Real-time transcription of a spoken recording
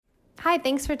Hi,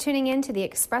 thanks for tuning in to the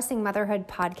Expressing Motherhood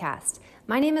podcast.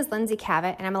 My name is Lindsay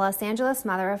Cavett, and I'm a Los Angeles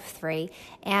mother of 3,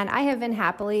 and I have been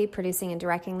happily producing and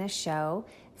directing this show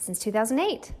since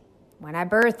 2008, when I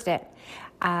birthed it.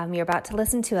 You're about to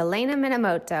listen to Aleyna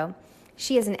Minamoto.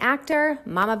 She is an actor,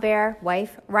 mama bear,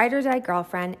 wife, ride-or-die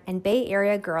girlfriend, and Bay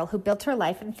Area girl who built her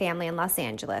life and family in Los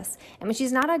Angeles. And when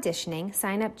she's not auditioning,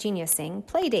 sign-up geniusing,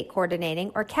 playdate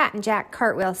coordinating, or cat and jack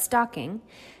cartwheel stalking,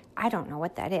 I don't know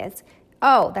what that is.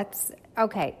 Oh, that's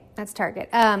Target.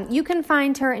 You can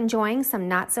find her enjoying some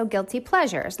not-so-guilty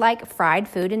pleasures like fried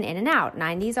food and In-N-Out,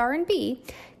 90s R&B,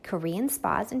 Korean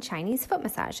spas, and Chinese foot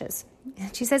massages.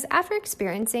 She says after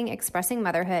expressing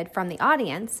motherhood from the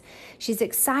audience, she's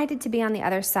excited to be on the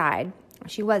other side.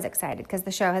 She was excited because the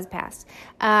show has passed.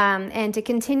 And to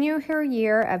continue her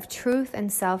year of truth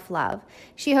and self-love.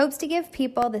 She hopes to give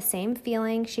people the same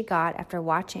feeling she got after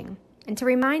watching. And to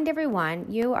remind everyone,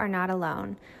 you are not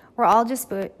alone. We're all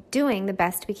just doing the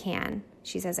best we can.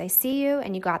 She says, I see you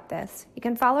and you got this. You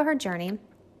can follow her journey.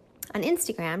 On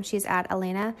Instagram, she's at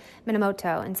Aleyna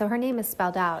Minamoto, and so her name is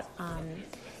spelled out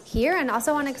here and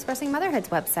also on Expressing Motherhood's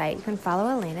website. You can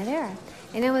follow Aleyna there.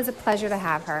 And it was a pleasure to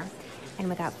have her. And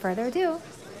without further ado,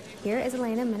 here is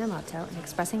Aleyna Minamoto in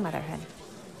Expressing Motherhood.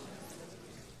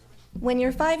 When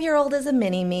your 5-year-old is a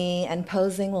mini-me and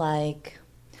posing like,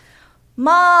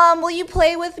 Mom, will you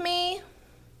play with me?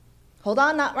 Hold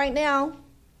on, not right now.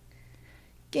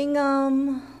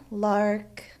 Gingham,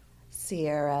 Lark,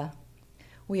 Sierra.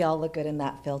 We all look good in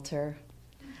that filter.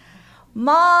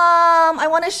 Mom, I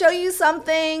want to show you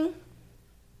something.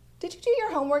 Did you do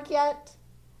your homework yet?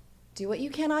 Do what you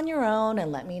can on your own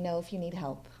and let me know if you need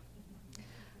help.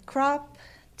 Crop,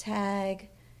 tag,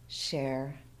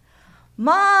 share.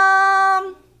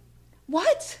 Mom!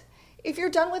 What? If you're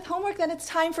done with homework, then it's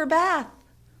time for bath.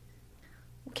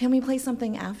 Can we play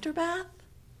something after bath?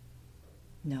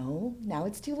 No, now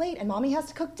it's too late and Mommy has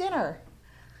to cook dinner.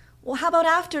 Well, how about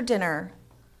after dinner?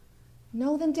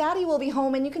 No, then Daddy will be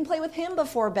home and you can play with him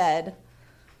before bed.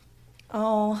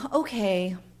 Oh,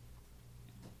 okay.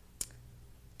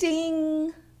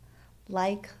 Ding.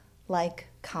 Like,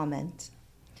 comment.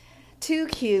 Too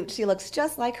cute. She looks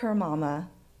just like her mama.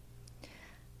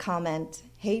 Comment.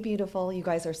 Hey, beautiful. You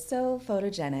guys are so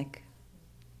photogenic.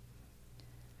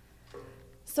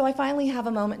 So I finally have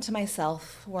a moment to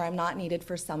myself where I'm not needed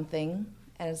for something.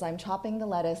 And as I'm chopping the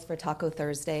lettuce for Taco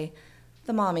Thursday,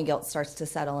 the mommy guilt starts to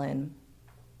settle in.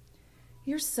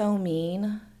 You're so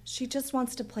mean. She just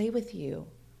wants to play with you.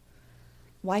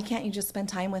 Why can't you just spend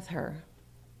time with her?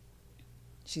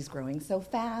 She's growing so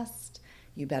fast.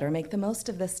 You better make the most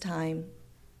of this time.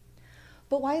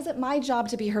 But why is it my job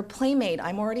to be her playmate?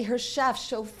 I'm already her chef,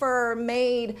 chauffeur,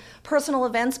 maid, personal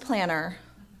events planner.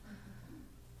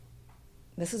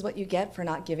 This is what you get for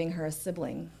not giving her a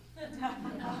sibling.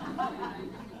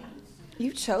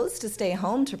 You chose to stay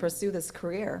home to pursue this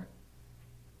career.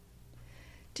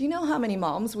 Do you know how many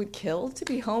moms would kill to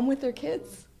be home with their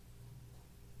kids?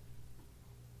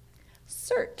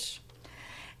 Search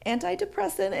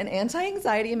antidepressant and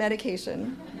anti-anxiety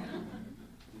medication.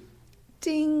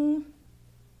 Ding.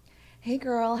 Hey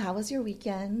girl, how was your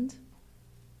weekend?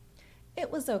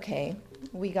 It was okay.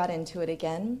 We got into it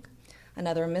again.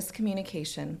 Another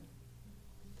miscommunication.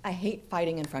 I hate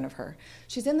fighting in front of her.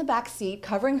 She's in the back seat,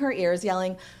 covering her ears,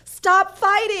 yelling, "Stop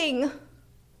fighting!"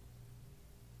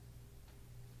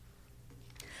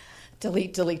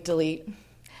 Delete, delete, delete.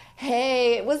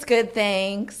 Hey, it was good,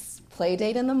 thanks. Play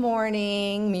date in the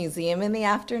morning, museum in the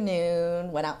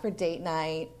afternoon, went out for date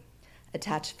night.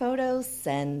 Attach photos,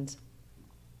 send.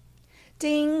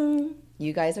 Ding,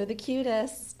 you guys are the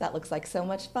cutest. That looks like so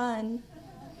much fun.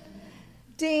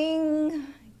 Ding,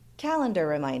 calendar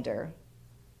reminder.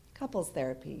 Couples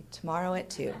therapy, tomorrow at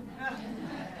 2.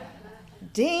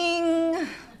 Ding,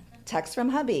 text from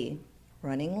hubby,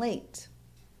 running late.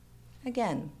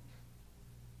 Again.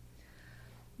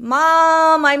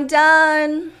 Mom, I'm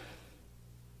done.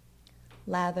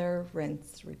 Lather,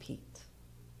 rinse, repeat.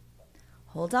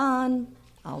 Hold on,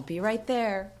 I'll be right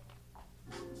there.